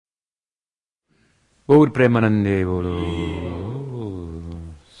Gaur Premanande Bolo.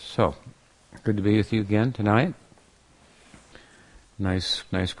 So, good to be with you again tonight. Nice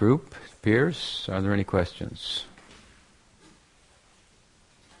group. Peers, are there any questions?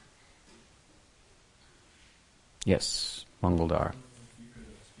 Yes, Mangoldar. You could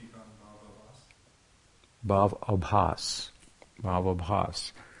speak on Bhav Abhas.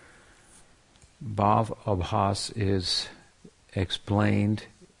 Bhav Abhas is explained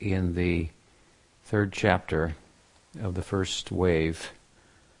in the third chapter of the first wave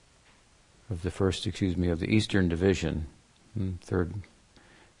of the Eastern Division. Third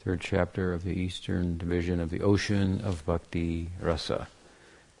chapter of the Eastern Division of the Ocean of Bhakti Rasa,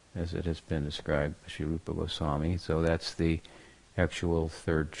 as it has been described by Sri Rupa Goswami. So that's the actual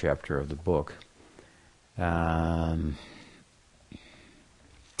third chapter of the book. And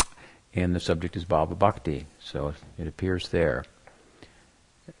the subject is Bhava Bhakti, so it appears there.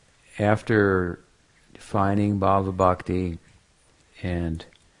 After defining Bhava Bhakti and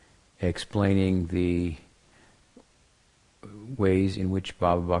explaining the ways in which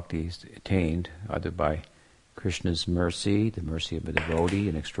Bhava Bhakti is attained, either by Krishna's mercy, the mercy of a devotee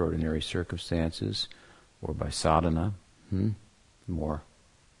in extraordinary circumstances, or by sadhana, more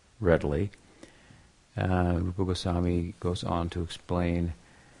readily, Rupa Goswami goes on to explain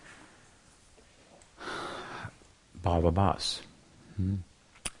Bhavabhas.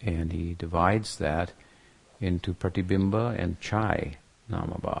 And he divides that into Pratibimba and Chai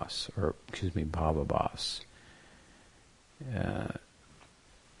Namabhas, Bhavabhas.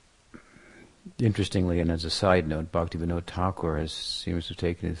 Interestingly, and as a side note, Bhaktivinoda Thakur seems to have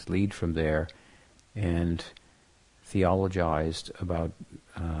taken his lead from there and theologized about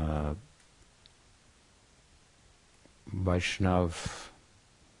Vaishnav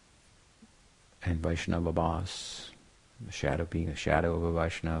and Vaishnavabhas, the shadow being a shadow of a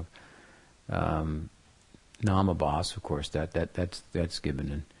Vaishnav. Namabhas, of course, that's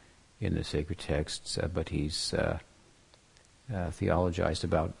given in the sacred texts, but he's theologized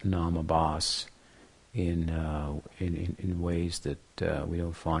about Namabhas in ways that we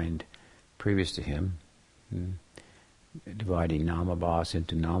don't find previous to him, dividing Namabhas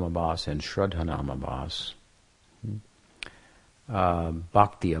into Namabhas and Shraddha Namabhas.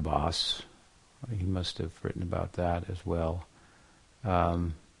 Bhakti Abhas, he must have written about that as well.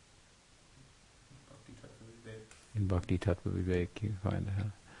 In Bhakti Tattva Vivek, you find that.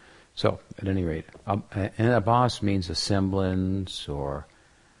 So, at any rate, and Abhas means a semblance, or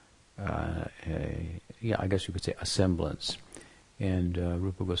I guess you could say a semblance. And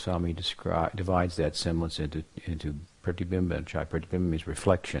Rupa Goswami divides that semblance into Pratibimba and Chai. Pratibimba means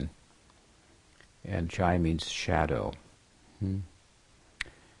reflection, and Chai means shadow.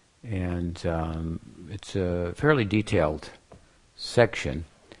 And it's a fairly detailed section,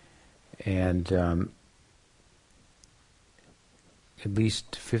 and at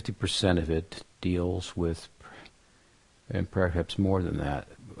least 50% of it deals with, and perhaps more than that,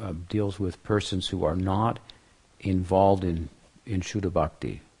 deals with persons who are not involved in Shuddha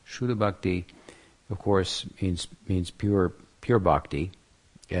Bhakti. Shuddha Bhakti, of course, means pure Bhakti,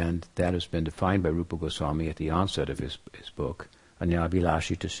 and that has been defined by Rupa Goswami at the onset of his book,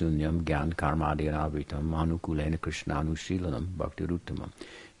 Anyabhilashita Sunyam Gyan Karmadi Anavritam Anukulena Krishnanushilanam Bhakti Ruttamam.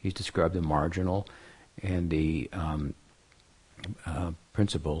 He's described the marginal and the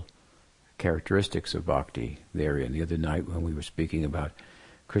principal characteristics of bhakti therein. The other night when we were speaking about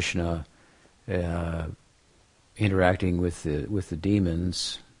Krishna interacting with the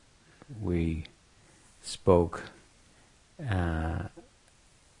demons, we spoke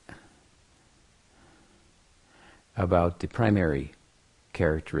about the primary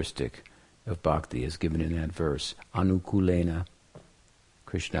characteristic of bhakti as given in that verse, Anukulena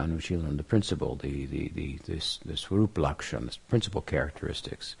Krishna Anushilanam, the principle, the Swarup Lakshana, the principal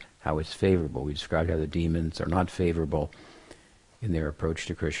characteristics, how it's favorable. We described how the demons are not favorable in their approach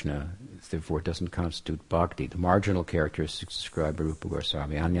to Krishna, therefore it doesn't constitute bhakti. The marginal characteristics described by Rupa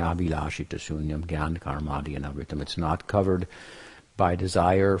Goswami, Anyabhilashita Sunyam Gyan Karmadi Anavritam. It's not covered by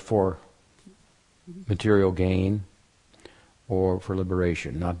desire for material gain or for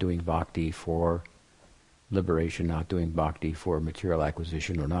liberation, not doing bhakti for liberation, not doing bhakti for material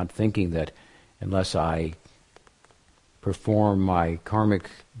acquisition, or not thinking that unless I perform my karmic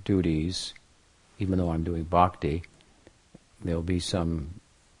duties, even though I'm doing bhakti, there'll be some,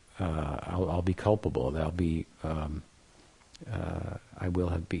 I'll be culpable. There'll be, I will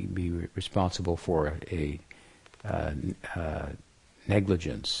be responsible for a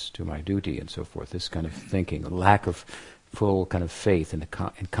negligence to my duty and so forth. This kind of thinking, a lack of full kind of faith and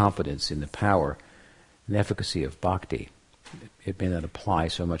confidence in the power and efficacy of bhakti. It may not apply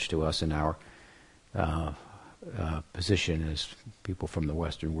so much to us in our position as people from the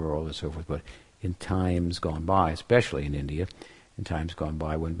Western world and so forth. But in times gone by, especially in India, in times gone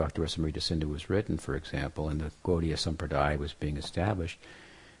by when Bhakti Rasamrita Sindhu was written, for example, and the Gaudiya Sampradaya was being established,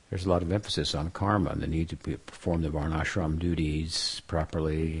 there's a lot of emphasis on karma and the need to perform the varnashram duties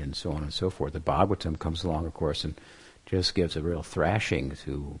properly and so on and so forth. The Bhagavatam comes along, of course, and just gives a real thrashing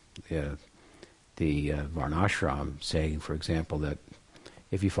to the varnashram, saying, for example, that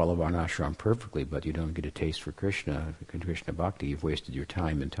if you follow varnashram perfectly but you don't get a taste for Krishna bhakti, you've wasted your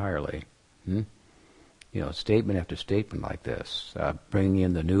time entirely. Statement after statement like this, bringing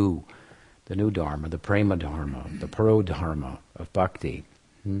in the new dharma, the prema dharma, the paro dharma of bhakti.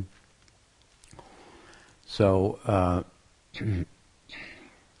 So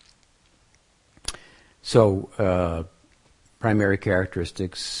primary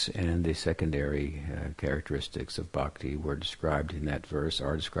characteristics and the secondary characteristics of bhakti are described in that verse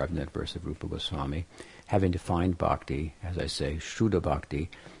of Rupa Goswami. Having defined bhakti, as I say, Shuddha bhakti,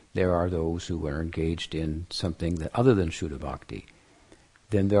 there are those who are engaged in something that other than Shuddha bhakti.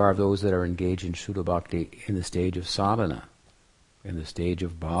 Then there are those that are engaged in Shuddha bhakti in the stage of sadhana, in the stage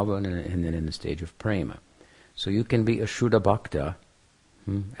of bhava, and then in the stage of prema. So you can be a Shuddha bhakta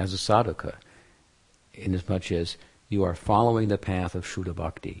as a sadhaka, inasmuch as you are following the path of Shuddha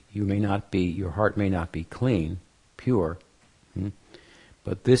bhakti. Your heart may not be clean, pure,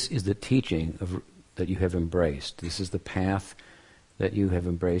 but this is the teaching that you have embraced. This is the path that you have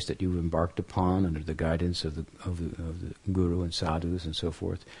embraced, that you've embarked upon under the guidance of the guru and sadhus and so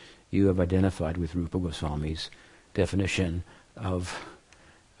forth. You have identified with Rupa Goswami's definition of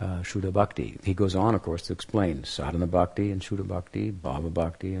Shuddha bhakti. He goes on, of course, to explain sadhana bhakti and Shuddha bhakti, bhava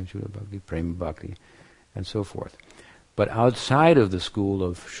bhakti and Shuddha bhakti, prema bhakti, and so forth. But outside of the school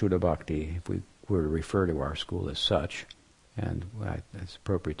of Shuddha bhakti, if we were to refer to our school as such, and it's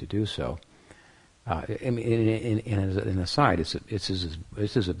appropriate to do so, in an aside, this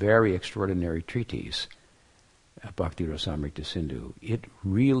is a very extraordinary treatise, Bhakti Rasamrita Sindhu. It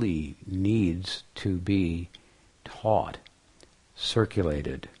really needs to be taught,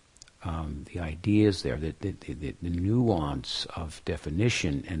 circulated. The ideas there, the nuance of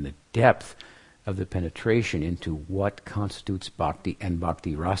definition and the depth of the penetration into what constitutes bhakti and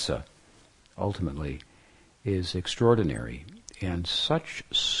bhakti rasa, ultimately, is extraordinary. And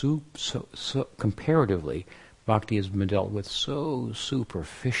comparatively, bhakti has been dealt with so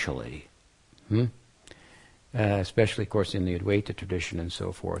superficially, especially, of course, in the Advaita tradition and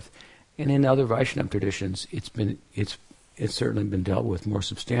so forth. And in other Vaishnava traditions, it's certainly been dealt with more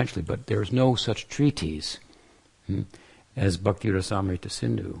substantially, but there's no such treatise as Bhakti Rasamrita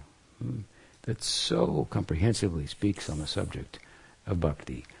Sindhu that so comprehensively speaks on the subject of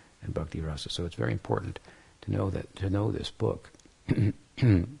bhakti and bhakti rasa. So it's very important to know this book.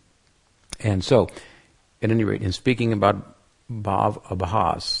 And so, at any rate, in speaking about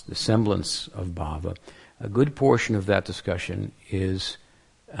bhavas, the semblance of bhava, a good portion of that discussion is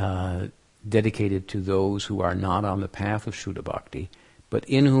dedicated to those who are not on the path of Shuddha bhakti, but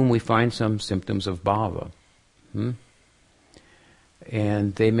in whom we find some symptoms of bhava.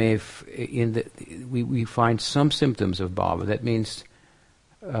 And they may, we find some symptoms of bhava. That means,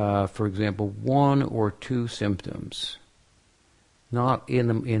 for example, one or two symptoms, not in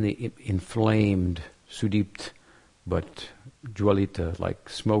the inflamed, sudipt, but jwalita, like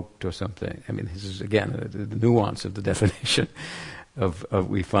smoked or something. I mean, this is again the nuance of the definition of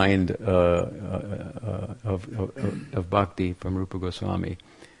we find of bhakti from Rupa Goswami,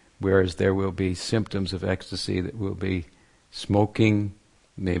 whereas there will be symptoms of ecstasy that will be smoking,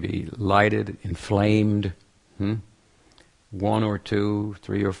 maybe lighted, inflamed. One or two,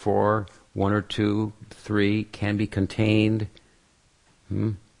 three or four, one or two, three can be contained.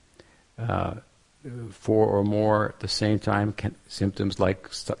 Four or more at the same time. Symptoms like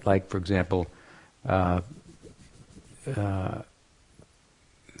for example,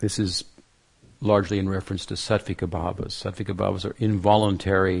 this is largely in reference to sattvika bhavas. Sattvika bhavas are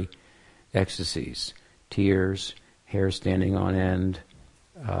involuntary ecstasies, tears, hair standing on end,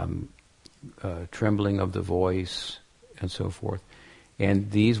 trembling of the voice, and so forth.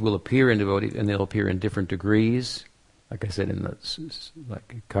 And these will appear in devotees, and they'll appear in different degrees. Like I said, in the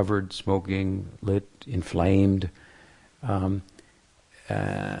covered, smoking, lit, inflamed, and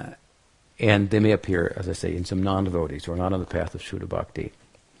they may appear, as I say, in some non-devotees who are not on the path of Shuddha bhakti.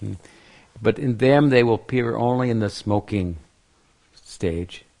 But in them, they will appear only in the smoking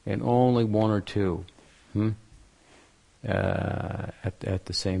stage, and only one or two at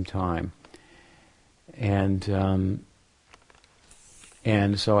the same time. And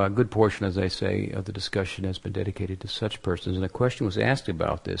And so a good portion, as I say, of the discussion has been dedicated to such persons. And a question was asked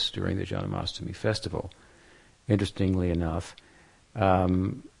about this during the Janamastami festival. Interestingly enough,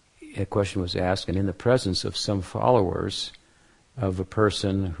 a question was asked, and in the presence of some followers of a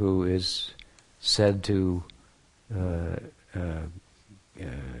person who is said to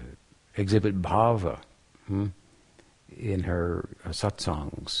exhibit bhava in her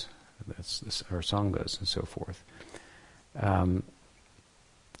satsangs, that's her sanghas and so forth.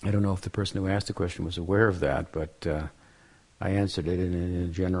 I don't know if the person who asked the question was aware of that, but I answered it in a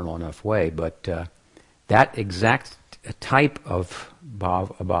general enough way. But that exact type of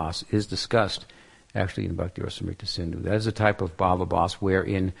bhav abhas is discussed actually in Bhakti Rasamrita Sindhu. That is a type of bhav abhas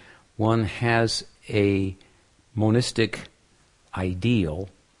wherein one has a monistic ideal,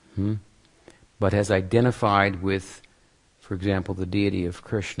 but has identified with, for example, the deity of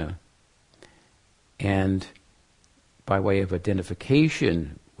Krishna, and by way of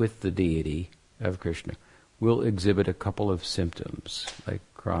identification with the deity of Krishna, will exhibit a couple of symptoms, like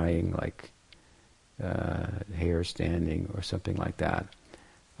crying, like hair standing, or something like that.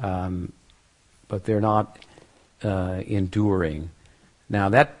 But they're not enduring. Now,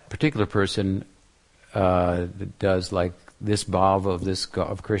 that particular person does like this bhava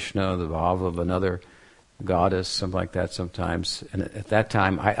of Krishna, the bhava of another goddess, something like that sometimes. And at that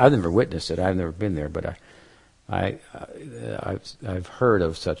time, I've never witnessed it. I've never been there, but I've heard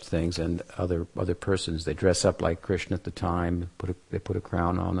of such things, and other persons, they dress up like Krishna at the time, they put a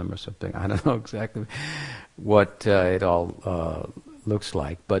crown on them or something. I don't know exactly what it all looks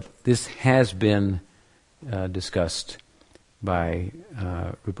like, but this has been discussed by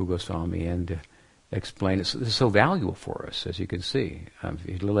Rupa Goswami and explained. It's so valuable for us, as you can see. A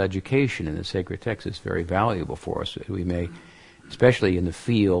little education in the sacred text is very valuable for us. We may, especially in the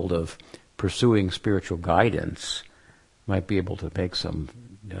field of pursuing spiritual guidance, might be able to make some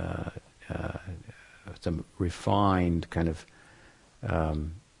refined kind of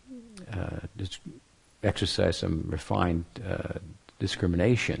exercise some refined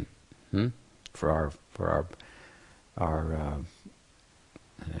discrimination for our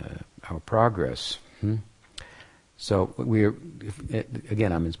progress. So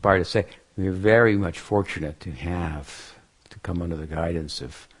again, I'm inspired to say we're very much fortunate to come under the guidance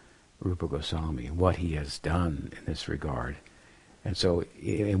of Rupa Goswami and what he has done in this regard. And so,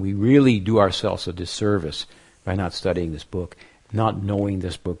 and we really do ourselves a disservice by not studying this book, not knowing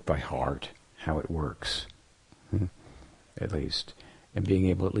this book by heart, how it works, at least, and being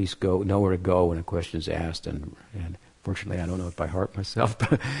able to at least know where to go when a question is asked. And fortunately, I don't know it by heart myself,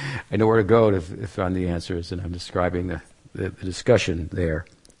 but I know where to go to find the answers, and I'm describing the discussion there,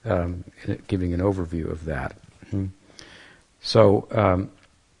 giving an overview of that. So,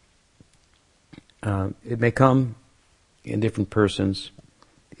 it may come in different persons,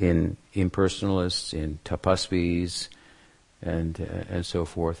 in impersonalists, in tapasvis, and so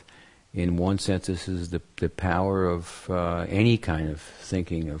forth. In one sense, this is the power of any kind of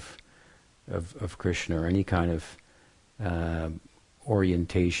thinking of Krishna, or any kind of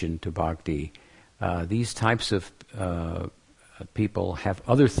orientation to bhakti. These types of people have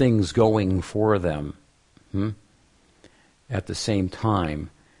other things going for them at the same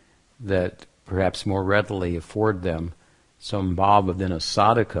time that perhaps more readily afford them some bhava than a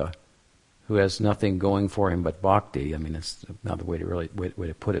sadhaka who has nothing going for him but bhakti. I mean, it's not the way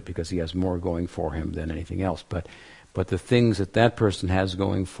to put it, because he has more going for him than anything else. But the things that person has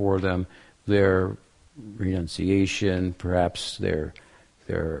going for them, their renunciation, perhaps their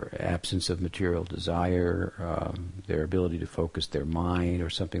absence of material desire, their ability to focus their mind or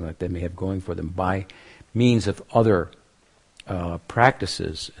something like that, may have going for them by means of other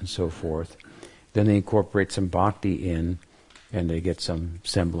practices and so forth. Then they incorporate some bhakti in, and they get some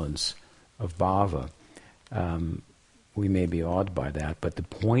semblance of bhava. We may be awed by that, but the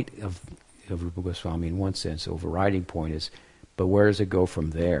point of Rupa Goswami, in one sense, overriding point is, but where does it go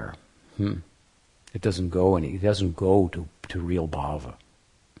from there? It doesn't go to real bhava.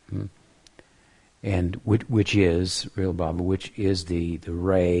 And which is real bhava, which is the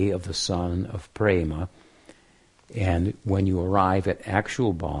ray of the sun of prema. And when you arrive at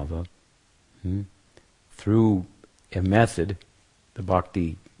actual bhava, through a method, the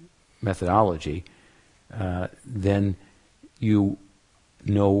bhakti methodology, then you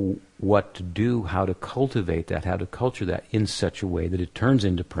know what to do, how to cultivate that, how to culture that in such a way that it turns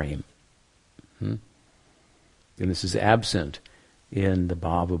into prema. And this is absent in the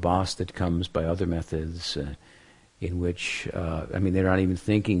bhava bhas that comes by other methods, in which, they're not even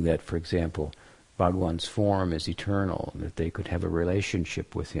thinking that, for example, Bhagwan's form is eternal, that they could have a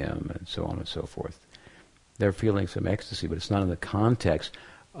relationship with him, and so on and so forth. they're feeling some ecstasy, but it's not in the context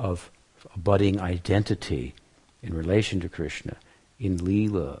of a budding identity in relation to Krishna, in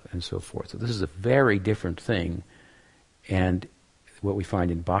Leela, and so forth. So this is a very different thing, and what we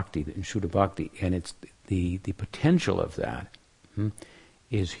find in Bhakti, in Shuddha Bhakti, and it's the potential of that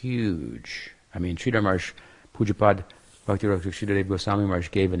is huge. I mean, Sridhar Maharaj, Pujapad Bhakti-Raksha Sridhar Goswami Maharaj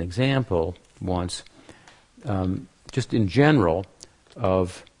gave an example once, just in general,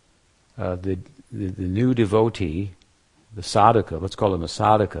 of the new devotee, the sadhaka, let's call him a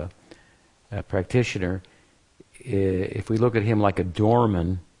sadhaka, a practitioner. If we look at him like a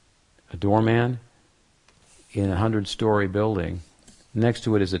doorman in a 100-story building, next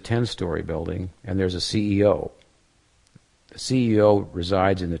to it is a 10-story building, and there's a CEO. The CEO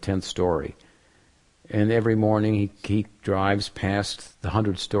resides in the 10th story. And every morning he drives past the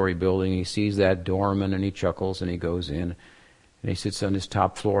 100-story building, he sees that doorman, and he chuckles, and he goes in, and he sits on his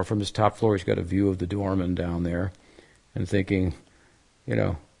top floor. From his top floor, he's got a view of the doorman down there, and thinking,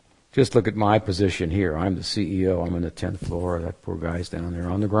 just look at my position here. I'm the CEO. I'm on the 10th floor. That poor guy's down there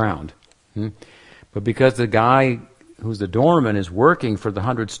on the ground. But because the guy who's the doorman is working for the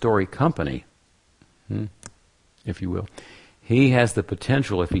 100-story company, if you will, he has the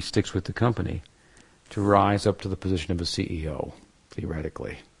potential, if he sticks with the company, to rise up to the position of a CEO,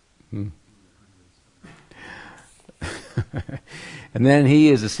 theoretically. And then he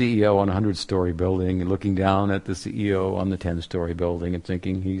is a CEO on a 100-story building and looking down at the CEO on the 10-story building and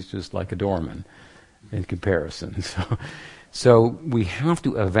thinking he's just like a doorman in comparison. So we have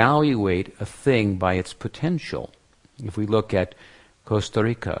to evaluate a thing by its potential. If we look at Costa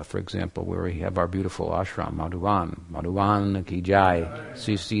Rica, for example, where we have our beautiful ashram, Madhuvan ki jai,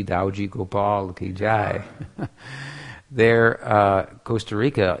 Sisi Dauji Gopal ki jai. There, Costa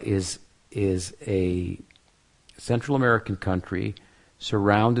Rica is a Central American country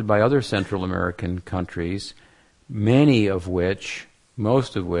surrounded by other Central American countries,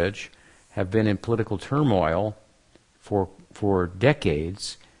 most of which have been in political turmoil for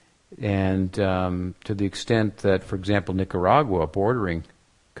decades, and to the extent that, for example, Nicaragua, a bordering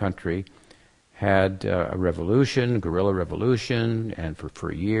country, had a revolution, guerrilla revolution, and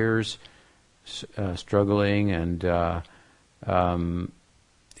for years struggling, and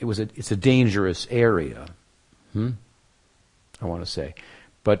it's a dangerous area. I want to say.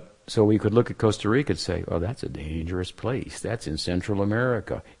 But so we could look at Costa Rica and say, oh, that's a dangerous place. That's in Central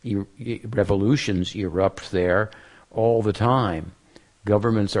America. Revolutions erupt there all the time.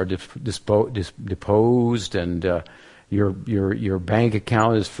 Governments are deposed, and your bank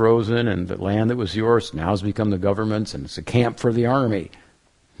account is frozen, and the land that was yours now has become the government's, and it's a camp for the army.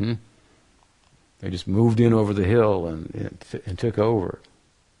 They just moved in over the hill and took over.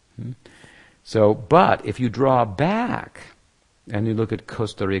 So, but if you draw back and you look at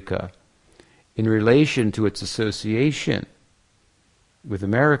Costa Rica in relation to its association with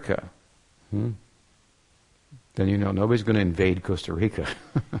America, then nobody's going to invade Costa Rica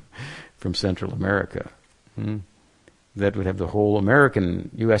from Central America. That would have the whole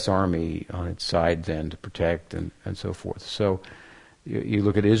American U.S. Army on its side then to protect and so forth. So you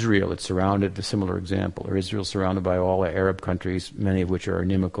look at Israel, it's surrounded, a similar example, or Israel's surrounded by all the Arab countries, many of which are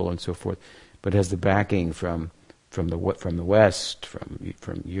inimical and so forth, but has the backing from the West,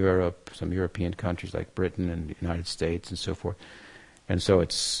 from Europe, some European countries like Britain and the United States and so forth. And so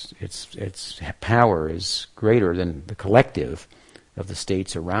its power is greater than the collective of the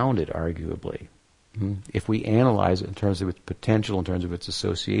states around it, arguably. If we analyze it in terms of its potential, in terms of its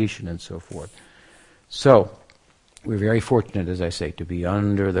association and so forth. So, we're very fortunate, as I say, to be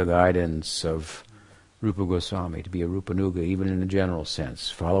under the guidance of Rupa Goswami, to be a Rupanuga, even in a general sense,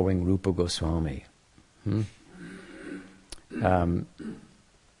 following Rupa Goswami. And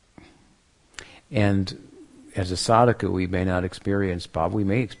as a sadhaka, we may not experience bhav. We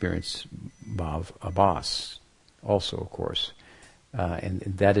may experience bhav abhas also, of course. And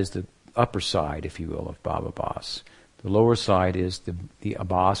that is the upper side, if you will, of bhav abhas. The lower side is the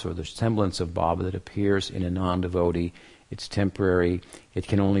abhas, or the semblance of bhava that appears in a non-devotee. It's temporary. It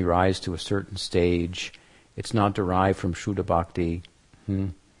can only rise to a certain stage. It's not derived from Shuddha Bhakti,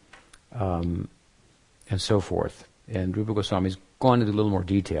 and so forth. And Rupa Goswami's gone into a little more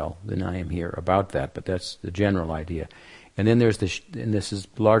detail than I am here about that, but that's the general idea. And then there's and this is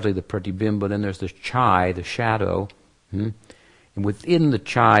largely the pratibimba, then there's the chai, the shadow. And within the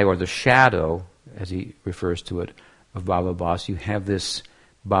chai, or the shadow, as he refers to it, of bhavabhas, you have this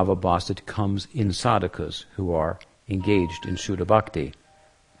bhavabhas that comes in sadhakas who are engaged in Shuddha Bhakti.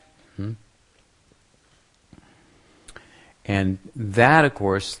 And that, of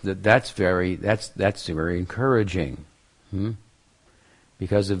course, that's very encouraging.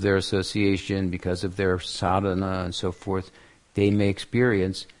 because of their association, because of their sadhana and so forth, they may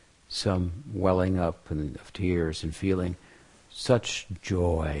experience some welling up of tears and feeling such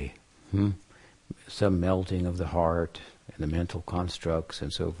joy, some melting of the heart and the mental constructs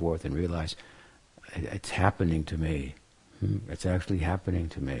and so forth, and realize it's happening to me. It's actually happening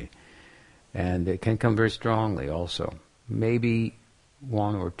to me. And it can come very strongly also. Maybe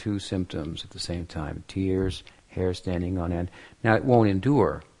one or two symptoms at the same time. Tears, hair standing on end. Now it won't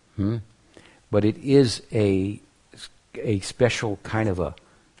endure, but it is a special kind of a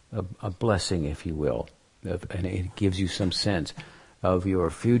blessing, if you will, and it gives you some sense of your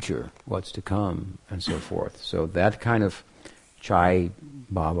future, what's to come, and so forth. So that kind of chai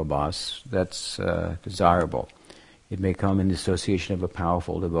bhavabhas, that's desirable. It may come in the association of a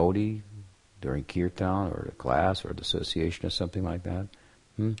powerful devotee during kirtan or a class or the association of something like that.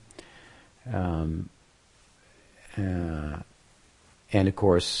 And of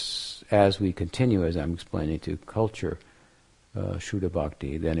course, as we continue, as I'm explaining, to culture Shuddha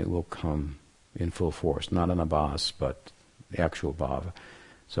Bhakti, then it will come in full force, not an abhas, but the actual bhava.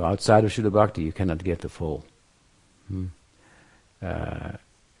 So outside of Shuddha Bhakti, you cannot get the full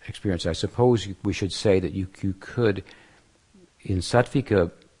experience. I suppose we should say that you could, in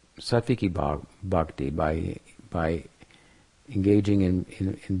Sattviki Bhakti, by engaging in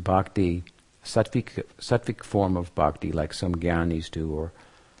Bhakti, Sattvic form of Bhakti, like some Gyanis do,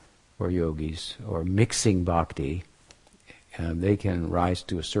 or yogis, or mixing Bhakti, they can rise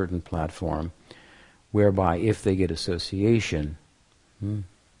to a certain platform whereby if they get association,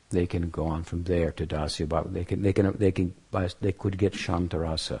 they can go on from there to Dasya Bhakti. They could get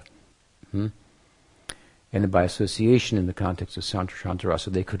Shantarasa. And by association in the context of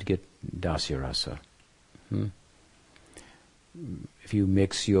Shantarasa, they could get Dasya Rasa. If you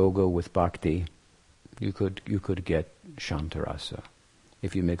mix yoga with bhakti, you could get Shantarasa.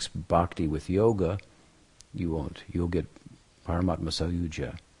 If you mix bhakti with yoga, you won't. You'll get Paramatma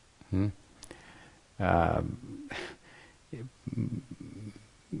Sayuja.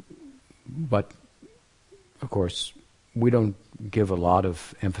 But, of course, we don't give a lot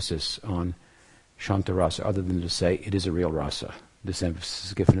of emphasis on Shantarasa other than to say it is a real rasa. This emphasis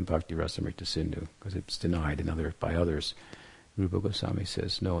is given in Bhakti Rasamrita Sindhu because it's denied by others. Rupa Goswami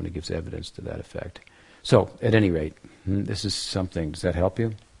says no, and he gives evidence to that effect. So, at any rate, this is something. Does that help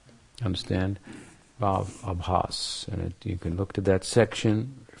you understand? Abhas. And you can look to that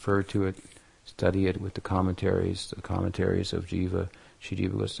section, refer to it, study it with the commentaries. The commentaries of Jiva, Sri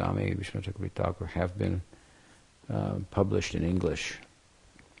Jiva Goswami, Vishnu Chakravarti Thakur have been published in English.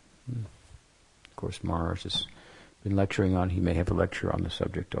 Of course, Mars has been lecturing on. He may have a lecture on the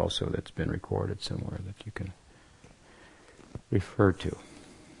subject also that's been recorded somewhere that you can refer to.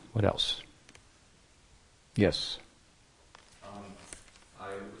 What else? Yes.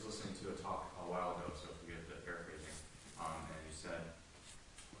 I was listening to a talk a while ago, so forgive the paraphrasing, and you said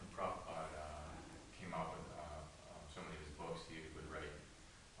when Prabhupada came out with so many of his books, he would write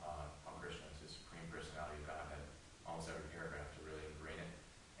how Krishna is the Supreme Personality of Godhead, almost every paragraph to really ingrain it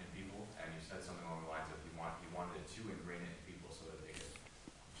in people. And you said something along the lines of he wanted it to ingrain it in people so that they could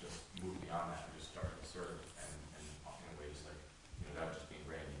just move beyond that and just start to serve and in ways like, that would just be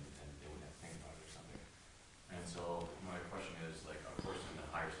ingrained and they wouldn't have to think about it or something. And so my question is, like, of course, in the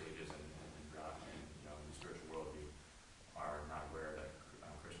higher stages and in the spiritual world, you are not aware that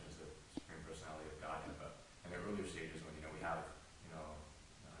Krishna is the Supreme Personality of Godhead, but in the earlier stages when, we have,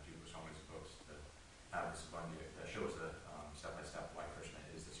 Jiva Goswami's books that have this abundant, that shows the step-by-step why Krishna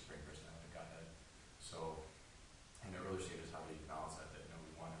is the Supreme Personality of Godhead. So in the earlier stages, how do you balance that,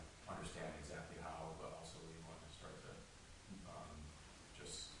 we want to understand exactly how, but also we want to start to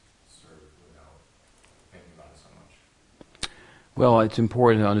just serve without thinking about it so much? Well, it's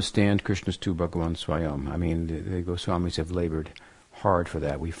important to understand Krishna's tu Bhagavan Swayam. I mean, the Goswamis have labored hard for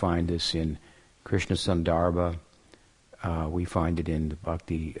that. We find this in Krishna Sandarbha. We find it in the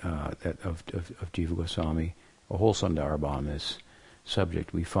Bhakti of Jiva Goswami, a whole Sandarbha on this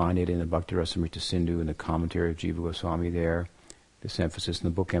subject. We find it in the Bhakti Rasamrita Sindhu, in the commentary of Jiva Goswami there. This emphasis in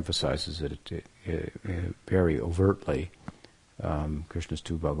the book emphasizes it very overtly, Krishna's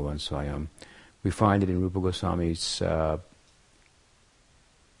tu Bhagavan Swayam. We find it in Rupa Goswami's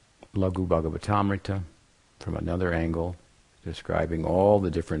Laghu Bhagavatamrita from another angle, describing all the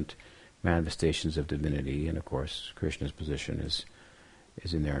different manifestations of divinity, and of course Krishna's position is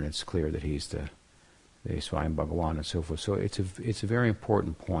in there, and it's clear that he's the Swayam Bhagavan and so forth. So it's a very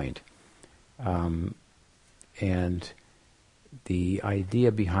important point, and the idea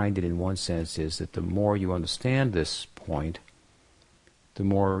behind it, in one sense, is that the more you understand this point, the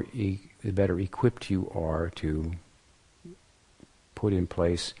better equipped you are to put in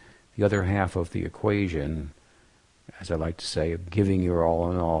place the other half of the equation, as I like to say, of giving your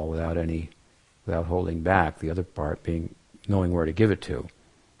all in all without holding back. The other part being knowing where to give it to.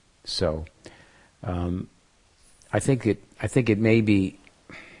 So, I think it may be,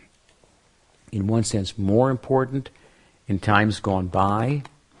 in one sense, more important in times gone by,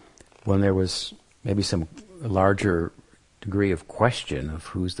 when there was maybe some larger degree of question of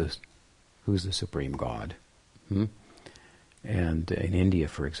who's the supreme God. And in India,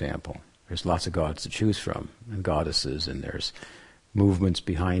 for example, there's lots of gods to choose from, and goddesses, and there's movements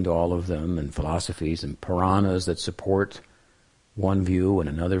behind all of them, and philosophies and Puranas that support one view and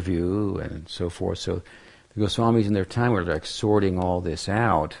another view, and so forth. So the Goswamis in their time were like sorting all this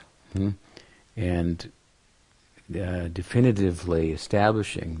out, and definitively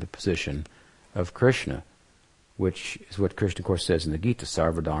establishing the position of Krishna, which is what Krishna, of course, says in the Gita,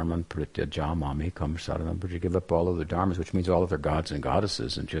 Sarva Dharman Prityaja Mamekam Saranam, but you give up all of their dharmas, which means all of their gods and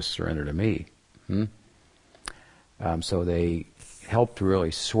goddesses, and just surrender to me. So they helped to really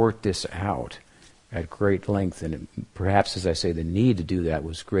sort this out at great length, and perhaps, as I say, the need to do that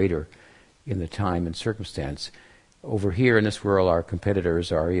was greater in the time and circumstance. Over here in this world, our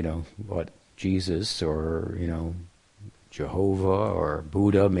competitors are, Jesus, or, Jehovah, or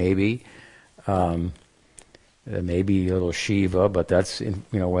Buddha, maybe. Maybe a little Shiva, but that's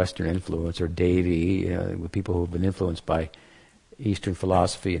Western influence, or Devi, with people who have been influenced by Eastern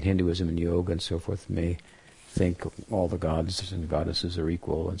philosophy and Hinduism and yoga and so forth may think all the gods and goddesses are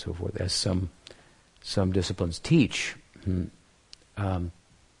equal and so forth, as some disciplines teach. So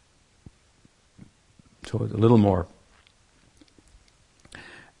it's a little more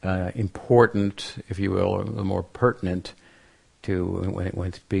important, if you will, or a little more pertinent to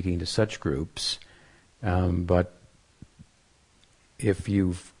when speaking to such groups. But if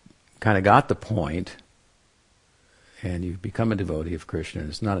you've kind of got the point and you've become a devotee of Krishna, and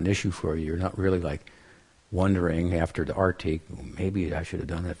it's not an issue for you, you're not really like wondering after the artik, maybe I should have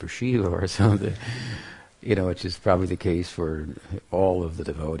done that for Shiva or something, which is probably the case for all of the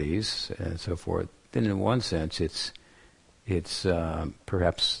devotees and so forth. Then in one sense it's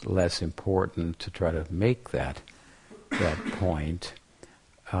perhaps less important to try to make that point.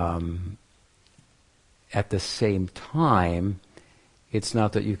 At the same time, it's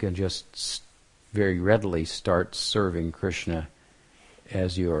not that you can just very readily start serving Krishna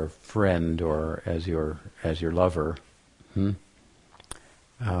as your friend or as your lover.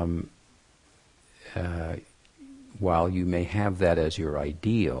 While you may have that as your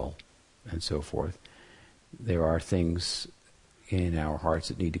ideal and so forth, there are things in our hearts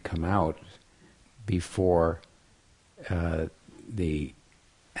that need to come out before the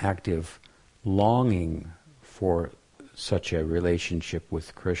active longing for such a relationship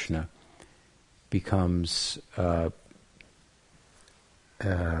with Krishna becomes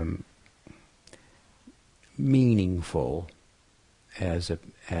meaningful as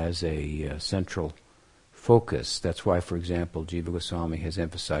a central focus. That's why, for example, Jiva Goswami has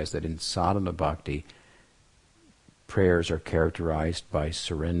emphasized that in sadhana bhakti, prayers are characterized by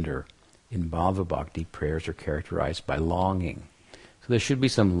surrender. In bhava bhakti, prayers are characterized by longing. So there should be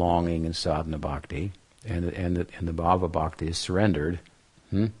some longing in sadhana bhakti, and the bhava bhakti is surrendered,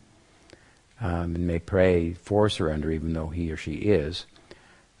 and may pray for surrender, even though he or she is.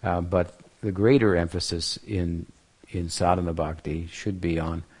 But the greater emphasis in sadhana bhakti should be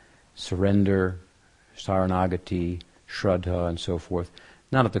on surrender, saranagati, shraddha, and so forth,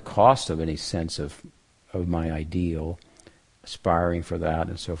 not at the cost of any sense of my ideal, aspiring for that,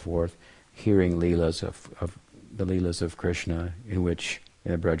 and so forth. Hearing leelas of the leelas of Krishna, in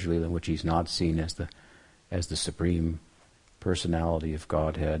the Braj Leela, in which he's not seen as the supreme personality of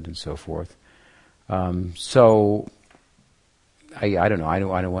Godhead, and so forth. So I don't know. I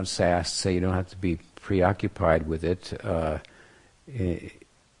don't want to say you don't have to be preoccupied with it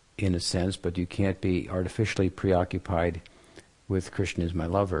in a sense, but you can't be artificially preoccupied with Krishna as my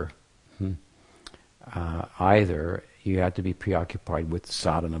lover. Either you have to be preoccupied with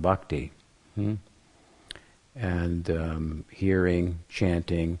sadhana bhakti. And hearing,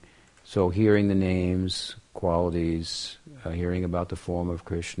 chanting, so hearing the names, qualities, hearing about the form of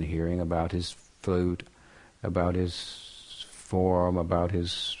Krishna, hearing about his flute, about his form, about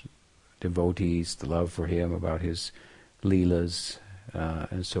his devotees, the love for him, about his leelas,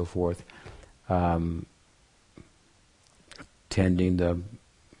 and so forth. Tending the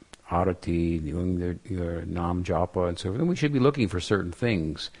arati, doing your nam japa, and so forth. And we should be looking for certain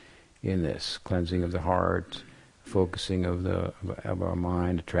things in this: cleansing of the heart, focusing of our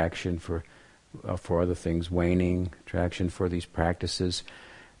mind, attraction for other things, waning, attraction for these practices.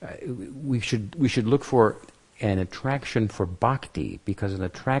 We should look for an attraction for bhakti, because an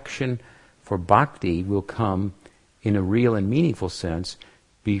attraction for bhakti will come in a real and meaningful sense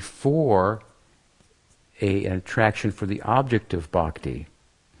before an attraction for the object of bhakti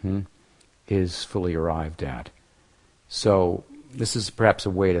is fully arrived at. So this is perhaps a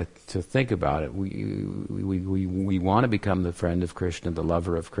way to think about it. We want to become the friend of Krishna, the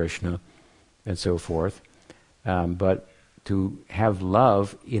lover of Krishna, and so forth. But to have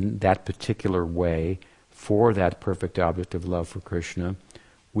love in that particular way for that perfect object of love for Krishna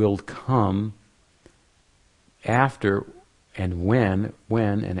will come after and when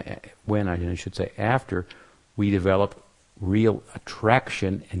I should say after we develop real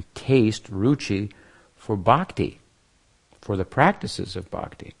attraction and taste, ruchi, for bhakti, for the practices of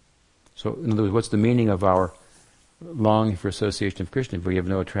bhakti. So in other words, what's the meaning of our longing for association of Krishna if we have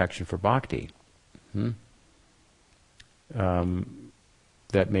no attraction for bhakti?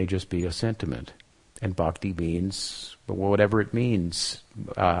 That may just be a sentiment. And bhakti means whatever it means,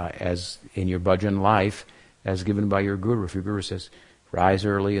 as in your bhajan life, as given by your guru. If your guru says, rise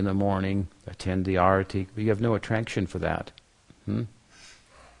early in the morning, attend the arati, but you have no attraction for that. No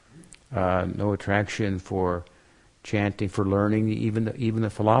attraction for chanting, for learning even the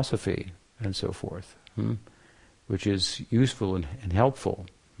philosophy, and so forth, which is useful and helpful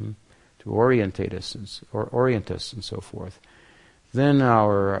to orientate us or orient us and so forth. Then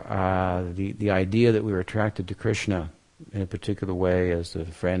the idea that we were attracted to Krishna in a particular way as a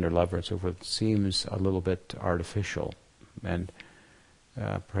friend or lover and so forth seems a little bit artificial and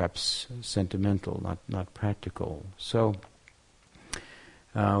perhaps sentimental, not practical. So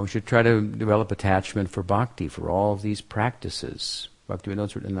we should try to develop attachment for bhakti, for all of these practices.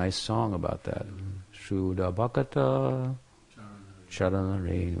 Bhaktivinoda's written a nice song about that. Shuddha Bhakata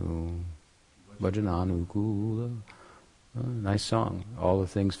Charanarenu Bhajananukula. Nice song. All the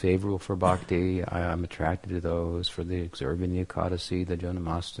things favorable for bhakti, I'm attracted to those, for the observing the Ekadasi, the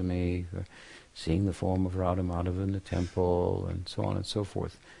Janamastami, for seeing the form of Radha Madhava in the temple, and so on and so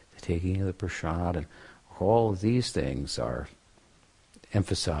forth. The taking of the prasad, and all of these things are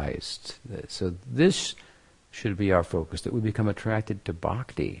emphasized. So this should be our focus, that we become attracted to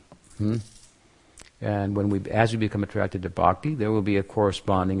bhakti. And as we become attracted to bhakti, there will be a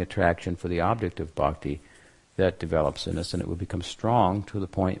corresponding attraction for the object of bhakti that develops in us, and it will become strong to the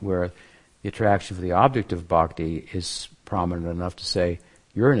point where the attraction for the object of bhakti is prominent enough to say,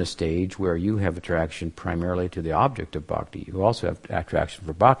 you're in a stage where you have attraction primarily to the object of bhakti. You also have attraction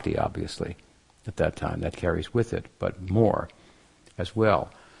for bhakti, obviously, at that time. That carries with it, but more as well.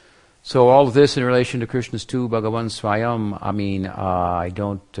 So all of this in relation to Krishna's tu Bhagavan Swayam,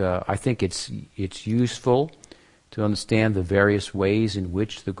 I think it's useful to understand the various ways in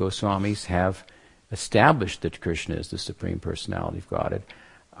which the Goswamis have established that Krishna is the Supreme Personality of Godhead.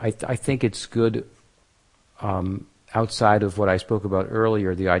 I think it's good, outside of what I spoke about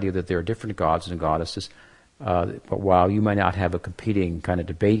earlier, the idea that there are different gods and goddesses, but while you might not have a competing kind of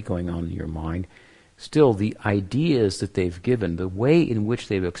debate going on in your mind, still the ideas that they've given, the way in which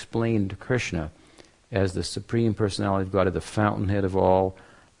they've explained Krishna as the Supreme Personality of Godhead, the fountainhead of all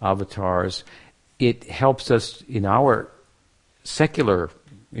avatars, it helps us in our secular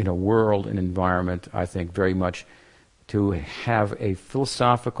world and environment, I think, very much to have a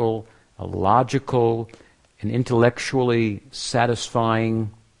philosophical, a logical, an intellectually satisfying,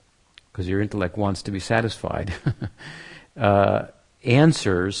 because your intellect wants to be satisfied,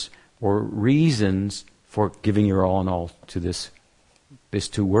 answers or reasons for giving your all in all to these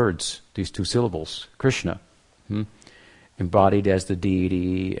two words, these two syllables, Krishna, embodied as the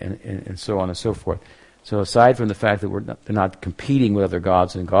deity, and so on and so forth. So aside from the fact that they're not competing with other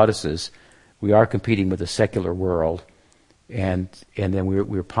gods and goddesses, we are competing with the secular world, and then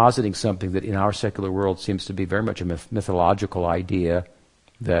we're positing something that in our secular world seems to be very much a mythological idea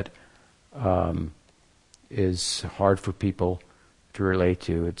that is hard for people to relate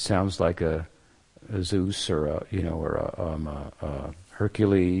to. It sounds like a Zeus or a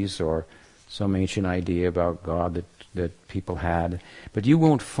Hercules or some ancient idea about God that people had. But you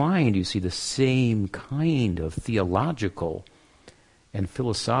won't find, you see, the same kind of theological and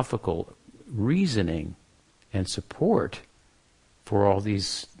philosophical reasoning and support for all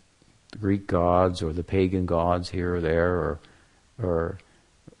these Greek gods or the pagan gods here or there, or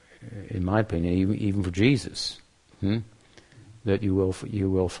in my opinion, even for Jesus, that you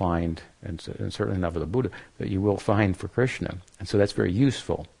will find, and certainly not for the Buddha, that you will find for Krishna. And so that's very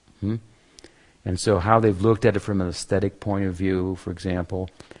useful. And so how they've looked at it from an aesthetic point of view, for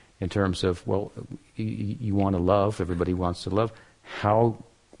example, in terms of, well, you want to love, everybody wants to love.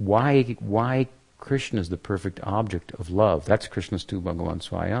 Why Krishna is the perfect object of love? That's Krishna's tu Bhagavan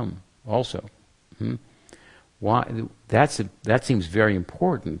Swayam also. Why? That seems very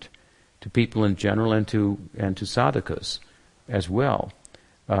important to people in general and to sadhakas as well.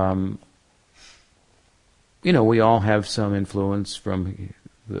 We all have some influence from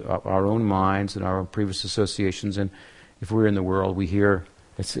our own minds and our own previous associations, and if we're in the world, we hear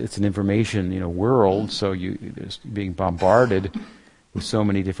it's an information world, so you're being bombarded with so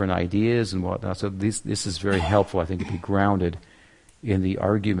many different ideas and whatnot. So this is very helpful, I think, to be grounded in the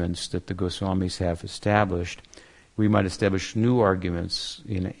arguments that the Goswamis have established. We might establish new arguments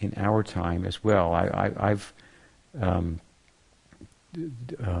in our time as well. I've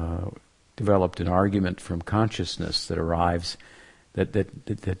developed an argument from consciousness that arrives,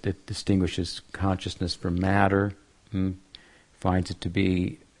 that distinguishes consciousness from matter, finds it to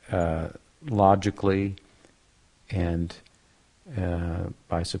be logically and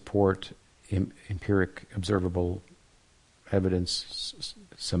by support, empiric, observable evidence,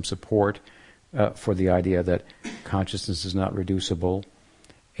 some support for the idea that consciousness is not reducible,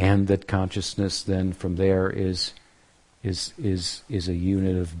 and that consciousness then from there is a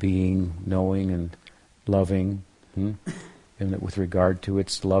unit of being, knowing and loving, and that with regard to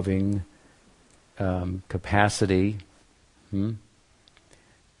its loving capacity,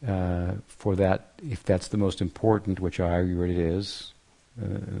 for that, if that's the most important, which I argue it is,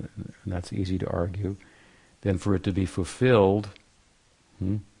 and that's easy to argue, then for it to be fulfilled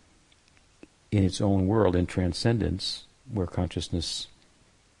in its own world, in transcendence, where consciousness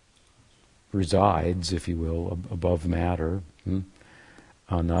resides, if you will, above matter,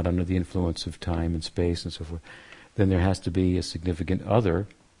 not under the influence of time and space and so forth, then there has to be a significant other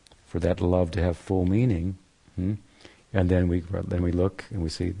for that love to have full meaning. And then we look and we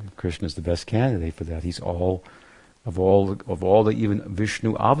see Krishna is the best candidate for that. He's all of the even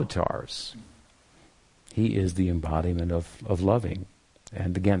Vishnu avatars. He is the embodiment of loving.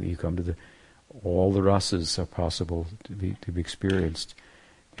 And again, you come to all the rasas are possible to be experienced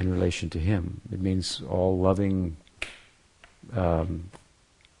in relation to him. It means all loving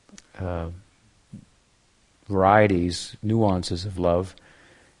varieties, nuances of love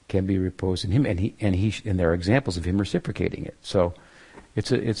can be reposed in him, and there are examples of him reciprocating it. So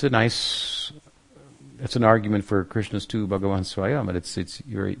it's an argument for Krishna's tu Bhagavan Swayam, and it's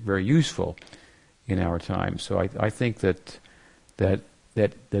very, very useful in our time. So I think that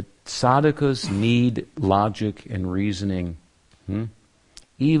sadhakas need logic and reasoning,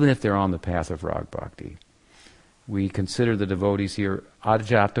 even if they're on the path of rag bhakti. We consider the devotees here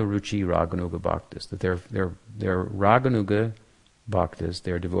ajata ruchi raganuga bhaktas, that they're raganuga bhaktas,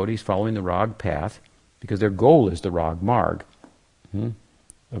 they're devotees following the rag path, because their goal is the rag marg. A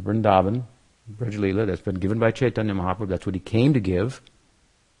Vrindavan, Brajalila, that's been given by Chaitanya Mahaprabhu, that's what he came to give.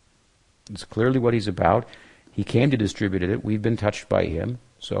 It's clearly what he's about. He came to distribute it, we've been touched by him,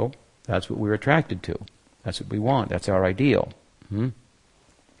 so that's what we're attracted to. That's what we want, that's our ideal.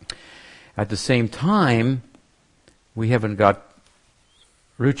 At the same time, we haven't got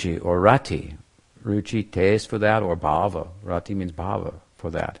ruchi or rati. Ruchi, taste for that, or bhava. Rati means bhava for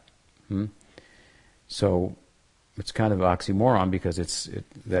that. So it's kind of oxymoron, because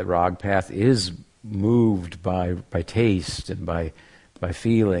that rag path is moved by taste and by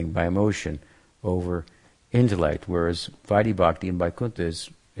feeling, by emotion, over intellect, whereas Vaidhi Bhakti and Vaikuntha is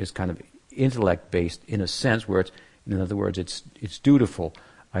kind of intellect-based in a sense, where in other words, it's dutiful.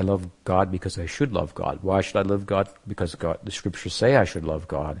 I love God because I should love God. Why should I love God? Because the scriptures say I should love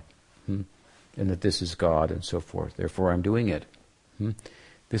God, and that this is God, and so forth. Therefore, I'm doing it.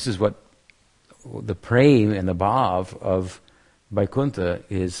 This is what the prem and the bhav of Vaikuntha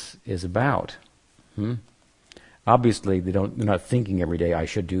is about. Obviously, they're not thinking every day, I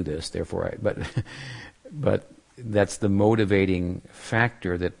should do this, therefore but that's the motivating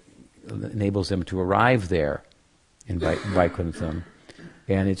factor that enables them to arrive there in Vaikuntha.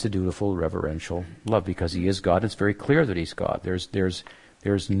 And it's a dutiful, reverential love, because he is God. It's very clear that he's God.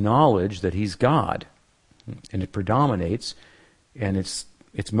 There's knowledge that he's God, and it predominates, and it's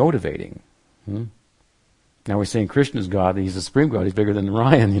motivating. Now we're saying Krishna's God, he's the supreme God, he's bigger than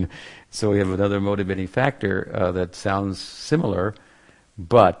Narayan, So we have another motivating factor that sounds similar,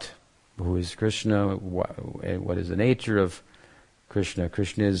 but who is Krishna? What is the nature of Krishna?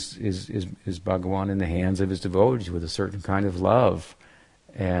 Krishna is Bhagavan in the hands of his devotees with a certain kind of love,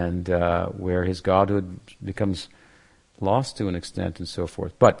 and where his godhood becomes lost to an extent, and so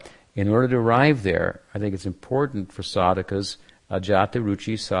forth. But in order to arrive there, I think it's important for sadhakas, ajata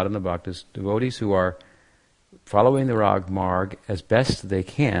ruchi sadhana bhaktas, devotees who are following the rag marg as best they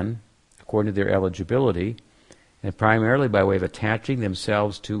can, according to their eligibility, and primarily by way of attaching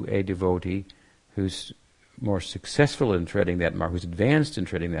themselves to a devotee whose more successful in treading that mark, who's advanced in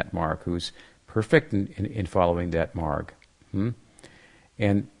treading that mark, who's perfect in following that mark.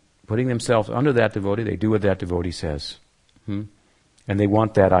 And putting themselves under that devotee, they do what that devotee says. And they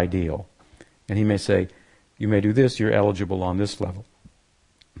want that ideal. And he may say, you may do this, you're eligible on this level.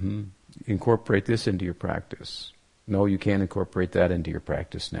 Incorporate this into your practice. No, you can't incorporate that into your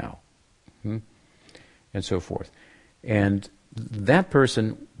practice now. And so forth. And that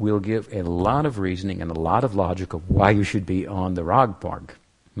person will give a lot of reasoning and a lot of logic of why you should be on the Rag Marg.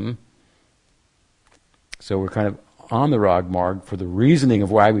 So we're kind of on the Rag Marg for the reasoning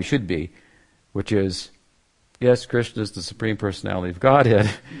of why we should be, which is, yes, Krishna is the Supreme Personality of Godhead,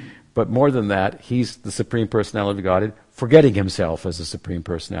 but more than that, He's the Supreme Personality of Godhead, forgetting Himself as the Supreme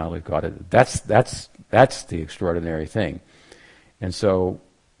Personality of Godhead. That's the extraordinary thing. And so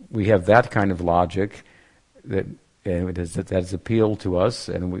we have that kind of logic that has appealed to us,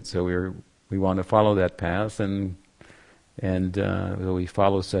 and we want to follow that path, and we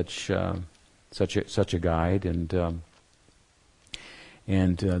follow such a guide, and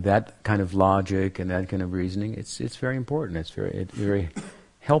that kind of logic and that kind of reasoning, it's very important. It's very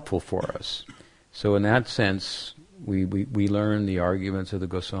helpful for us. So in that sense, we learn the arguments of the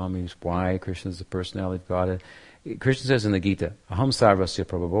Goswamis, why Krishna is the personality of Godhead. Krishna says in the Gita, Aham sarvasya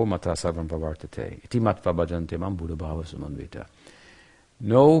prabhavo mata sarvam pravartate iti matva bhajante mam buddhabhava samanvita.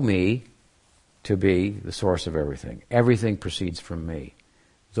 Know me to be the source of everything. Everything proceeds from me.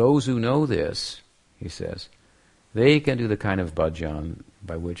 Those who know this, he says, they can do the kind of bhajan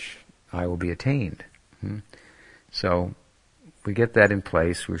by which I will be attained. So we get that in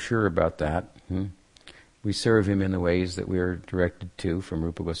place. We're sure about that. We serve Him in the ways that we are directed to from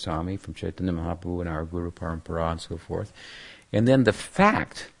Rupa Goswami, from Chaitanya Mahaprabhu and our Guru Parampara and so forth. And then the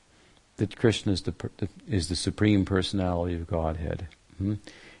fact that Krishna is the Supreme Personality of Godhead.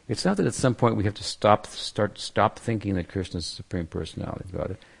 It's not that at some point we have to stop thinking that Krishna is the Supreme Personality of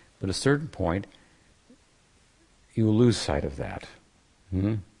Godhead, but at a certain point you will lose sight of that.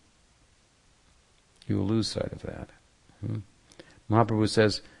 You will lose sight of that. Mahaprabhu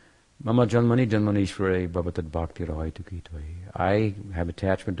says, Mama janmani janmanishvare bhavatad bhakti rahaitu kitvahi. I have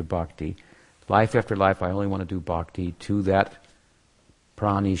attachment to bhakti. Life after life I only want to do bhakti to that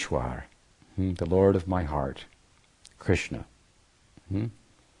pranishwar, the Lord of my heart, Krishna.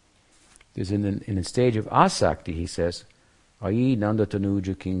 There's in the stage of asakti, he says, Ayi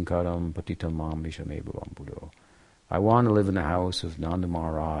nandatanuja kinkaram patitamam vishameva buddho. I want to live in the house of Nanda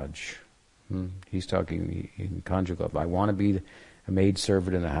Maharaj. He's talking in conjugal. I want to be a maid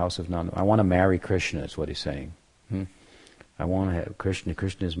servant in the house of Nanda. I want to marry Krishna, is what he's saying. I want to have Krishna.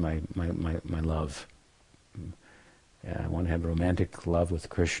 Krishna is my love. I want to have romantic love with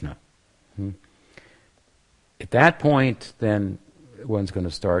Krishna. At that point, then one's going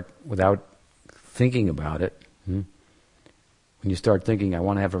to start, without thinking about it, when you start thinking, I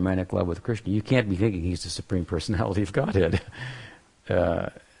want to have romantic love with Krishna, you can't be thinking He's the Supreme Personality of Godhead.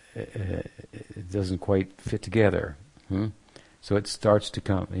 It doesn't quite fit together. So it starts to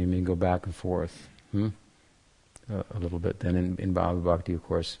come. You mean go back and forth a little bit. Then in Bhava Bhakti, of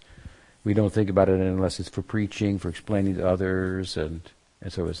course, we don't think about it unless it's for preaching, for explaining to others, and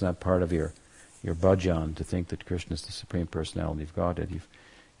so it's not part of your bhajan to think that Krishna is the Supreme Personality of Godhead.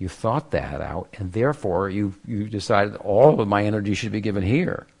 You've thought that out, and therefore you decided all of my energy should be given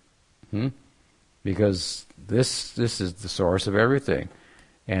here, because this is the source of everything,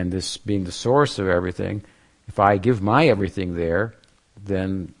 and this being the source of everything, if I give my everything there,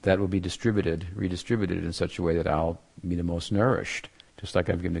 then that will be redistributed in such a way that I'll be the most nourished. Just like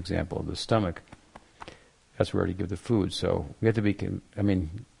I've given an example of the stomach. That's where to give the food. So we have to be, you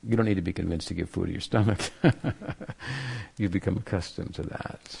don't need to be convinced to give food to your stomach. You become accustomed to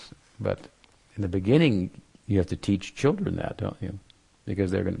that. But in the beginning, you have to teach children that, don't you?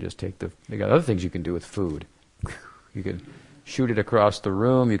 Because they're going to just they got other things you can do with food. You can shoot it across the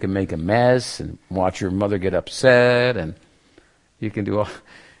room, you can make a mess and watch your mother get upset, and you can do all.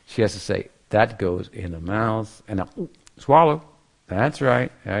 She has to say, that goes in the mouth, and now, swallow. That's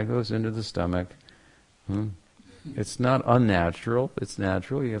right, that goes into the stomach. It's not unnatural, it's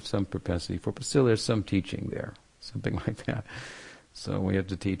natural, you have some propensity for it, but still there's some teaching there, something like that. So we have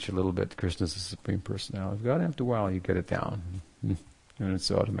to teach a little bit, Krishna's the Supreme Personality of God. After a while you get it down, and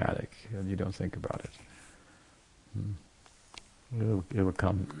it's automatic, and you don't think about it. It'll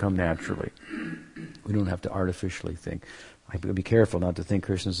come naturally. We don't have to artificially think. I have to be careful not to think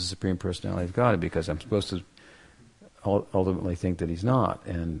Krishna is the Supreme Personality of God, because I'm supposed to ultimately think that He's not,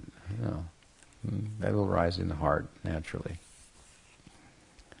 and that will rise in the heart naturally.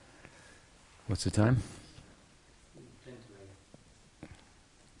 What's the time?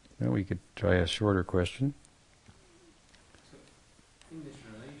 Well, we could try a shorter question. In this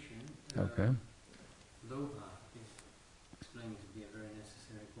relation, Okay. lobha is explained to be a very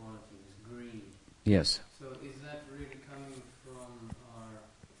necessary quality, is greed. Yes. So is that really coming from our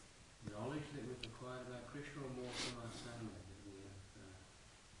knowledge that we've acquired about Krishna, or more from our sangha that we have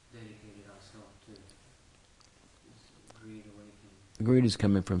dedicated ourselves to? Is greed awakening? Greed is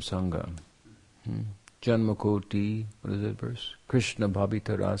coming from Sangha. Janmakoti, what is that verse? Krishna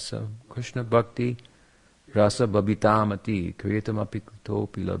bhavita rasa, Krishna bhakti rasa bhavitamati, kriyatam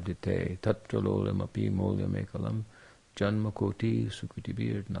topi labdite, tatra lolam api molyam ekalam, janmakoti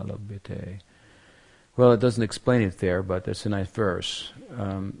sukriti nalabhyate. Well, it doesn't explain it there, but that's a nice verse.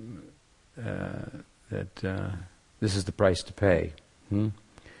 That this is the price to pay.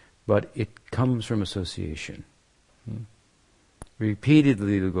 But it comes from association.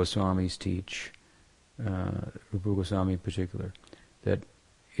 Repeatedly the Goswamis teach, Rupa Goswami in particular, that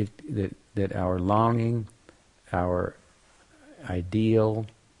our longing, our ideal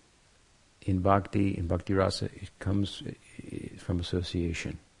in bhakti rasa, it comes from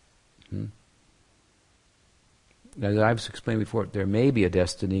association. As I've explained before, there may be a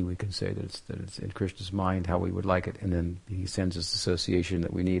destiny. We can say that it's in Krishna's mind how we would like it, and then he sends us association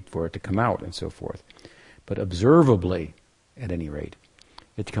that we need for it to come out, and so forth. But observably, at any rate,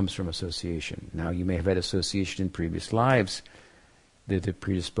 it comes from association. Now, you may have had association in previous lives that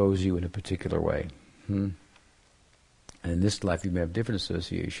predispose you in a particular way. And in this life, you may have different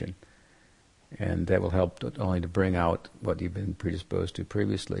association, and that will help not only to bring out what you've been predisposed to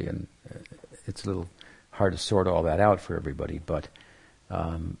previously, and it's a little hard to sort all that out for everybody, but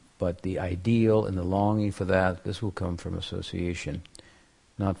the ideal and the longing for that, this will come from association,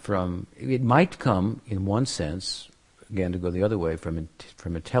 not from. It might come, in one sense, again to go the other way, from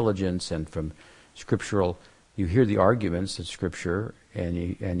intelligence and from scriptural. You hear the arguments in scripture, and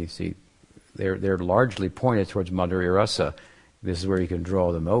you see they're largely pointed towards Madhurya Rasa. This is where you can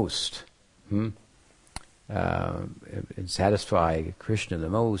draw the most. And satisfy Krishna the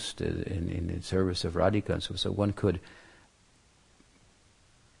most in service of Radhika, and so one could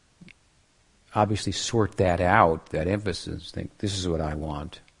obviously sort that out, that emphasis, think this is what I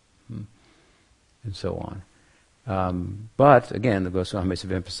want, and so on. But again, the Goswamis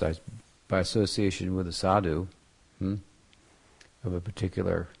have emphasized by association with a sadhu of a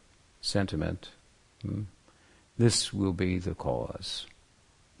particular sentiment, this will be the cause.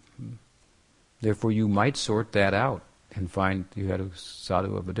 Therefore, you might sort that out and find you had a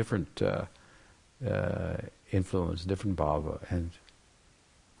sadhu of a different influence, different bhava, and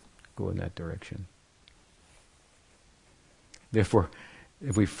go in that direction. Therefore,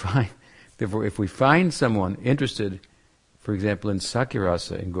 if we find someone interested, for example, in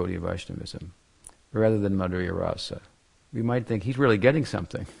Sakyarasa in Gaudiya Vaishnavism, rather than Madhurya Rasa, we might think he's really getting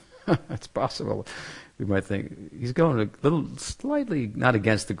something. It's possible. We might think he's going a little slightly not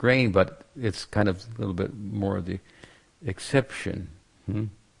against the grain, but it's kind of a little bit more of the exception.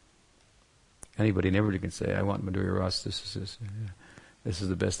 Anybody and everybody can say, I want Madhurya Rasa, this is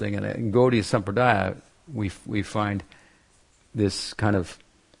the best thing. And in Gaudiya Sampradaya, we find this kind of,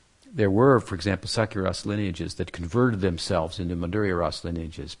 there were, for example, Sakyarasa lineages that converted themselves into Madhurya Rasa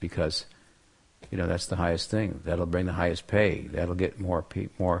lineages because, that's the highest thing. That'll bring the highest pay. That'll get more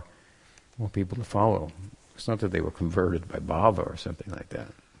people to follow. It's not that they were converted by bhava or something like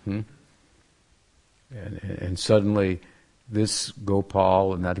that. And suddenly, this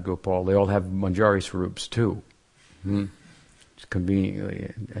Gopal and that Gopal, they all have Manjari Swarups too. It's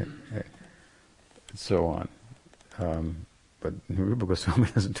conveniently, and so on. But Rupa Goswami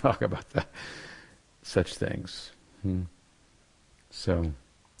doesn't talk about that, such things. So,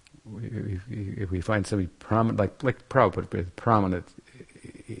 if we find somebody prominent, like Prabhupada, with prominent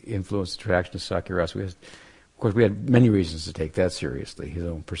influence, attraction to Sakyarasa, of course we had many reasons to take that seriously, his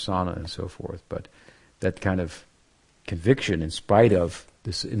own persona and so forth, but that kind of conviction, in spite of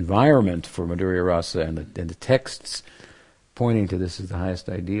this environment for Madhurya Rasa and the texts pointing to this as the highest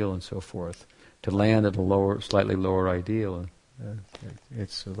ideal and so forth, to land at a slightly lower ideal,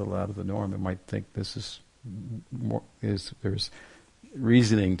 it's a little out of the norm. It might think this is more, there's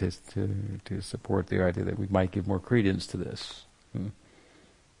reasoning to support the idea that we might give more credence to this.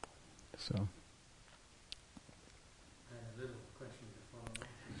 So,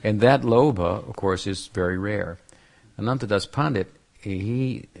 and that lobha, of course, is very rare. Anantadas Pandit,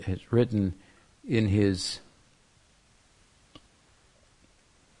 he has written in his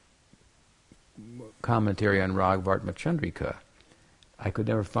commentary on Raghavartma Chandrika, I could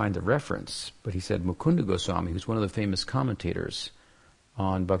never find the reference, but he said Mukunda Goswami, who's one of the famous commentators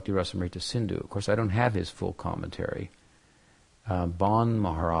on Bhakti Rasamrita Sindhu. Of course, I don't have his full commentary. Bon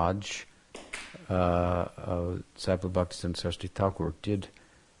Maharaj disciple of Bhaktisiddhanta Saraswati Thakur, did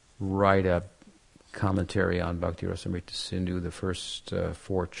write a commentary on Bhakti Rasamrita Sindhu, the first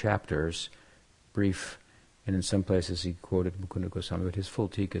 4 chapters, brief, and in some places he quoted Mukunda Goswami, but his full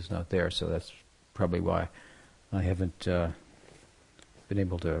tika is not there, so that's probably why I haven't been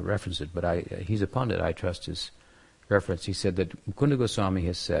able to reference it. But he's a pundit, I trust his reference. He said that Mukunda Goswami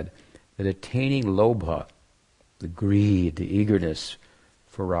has said that attaining lobha, the greed, the eagerness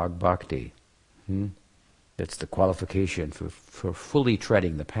for rag bhakti, that's the qualification for fully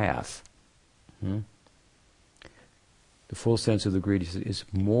treading the path. The full sense of the greed is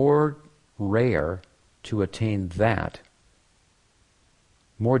more rare to attain that,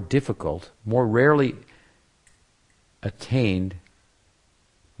 more difficult, more rarely attained.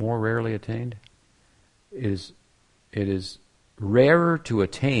 It is rarer to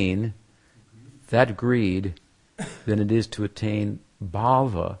attain that greed than it is to attain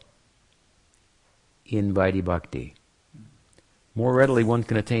bhava in Vaidhi Bhakti. More readily one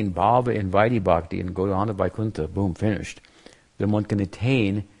can attain bhava in Vaidhi Bhakti and go on to Vaikuntha, boom, finished, than one can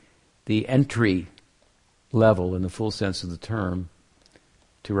attain the entry level, in the full sense of the term,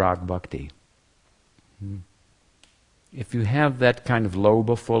 to Rag Bhakti. If you have that kind of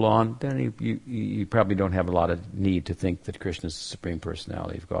lobha full on, then you probably don't have a lot of need to think that Krishna is the Supreme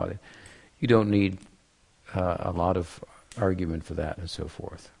Personality of God. You don't need a lot of argument for that and so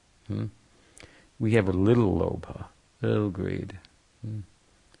forth. We have a little lobha, a little greed.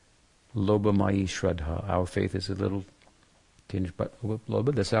 Lobha mayi shraddha. Our faith is a little tinged but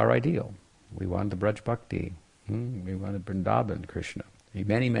lobha. That's our ideal. We want the Braj Bhakti. We want the Vrindavan Krishna.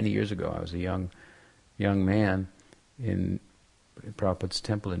 Many, many years ago, I was a young man in Prabhupada's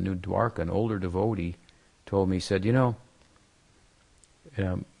temple in New Dwarka. An older devotee told me, he said,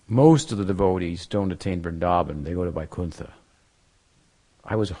 most of the devotees don't attain Vrindavan, they go to Vaikuntha.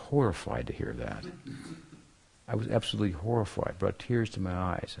 I was horrified to hear that. I was absolutely horrified, brought tears to my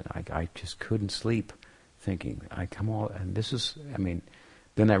eyes, and I just couldn't sleep thinking,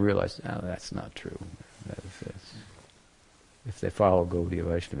 then I realized, that's not true. If they follow Gaudiya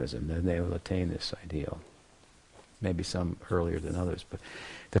Vaishnavism, then they will attain this ideal. Maybe some earlier than others. But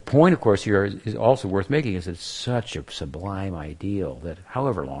the point, of course, here is also worth making, is that it's such a sublime ideal that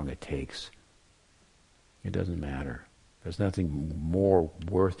however long it takes, it doesn't matter. There's nothing more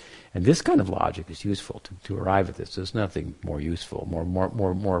worth, and this kind of logic is useful to arrive at this. There's nothing more useful,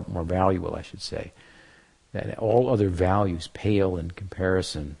 more valuable, I should say. That all other values pale in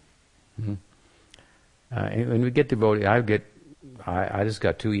comparison. And when we get devoted, I just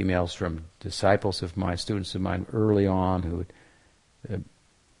got 2 emails from disciples of mine, students of mine early on, who,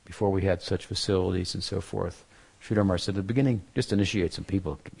 before we had such facilities and so forth, Sridhar said at the beginning, just initiate some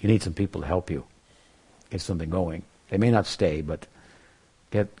people. You need some people to help you get something going. They may not stay, but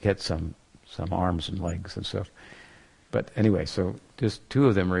get some arms and legs and stuff. But anyway, so just 2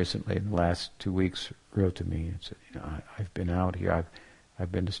 of them recently, in the last 2 weeks, wrote to me and said, I've been out here,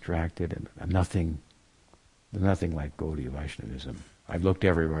 I've been distracted, and nothing like Gaudiya Vaishnavism. I've looked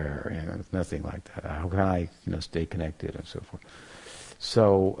everywhere, there's nothing like that. How can I, stay connected and so forth?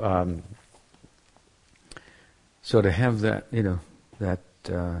 So to have that, that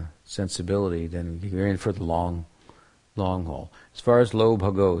sensibility, then you're in for the long haul. As far as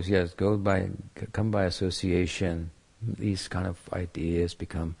lobha goes, yes, come by association. These kind of ideas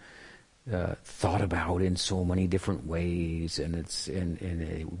become thought about in so many different ways, and it's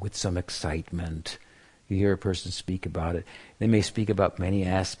with some excitement. You hear a person speak about it. They may speak about many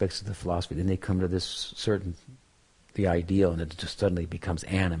aspects of the philosophy. Then they come to the ideal, and it just suddenly becomes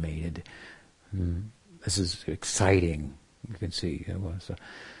animated. This is exciting. You can see.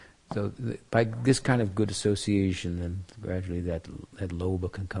 So by this kind of good association, then gradually that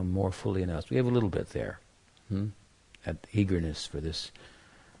lobha can come more fully in us. We have a little bit there. That eagerness for this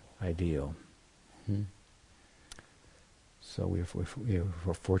ideal. So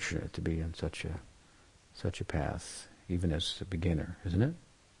we're fortunate to be in such a path, even as a beginner, isn't it?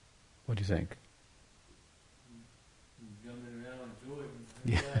 What do you think?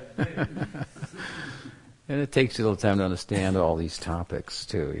 Yeah. And it takes a little time to understand all these topics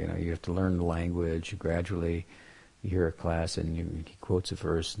too. You have to learn the language gradually. You hear a class and he quotes a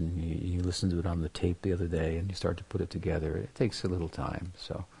verse, and you listen to it on the tape the other day, and you start to put it together. It takes a little time,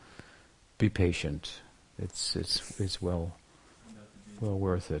 so be patient. It's well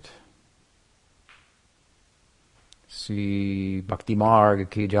worth it. Sri Bhakti Marg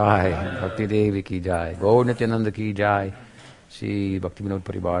ki jai, Bhakti Devi ki jai, Gaur Nityananda ki jai, Sri Bhakti Vinod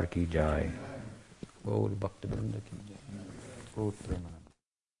Parivar ki jai, Gaur Bhakti Vrinda ki jai, Gaur Premanand.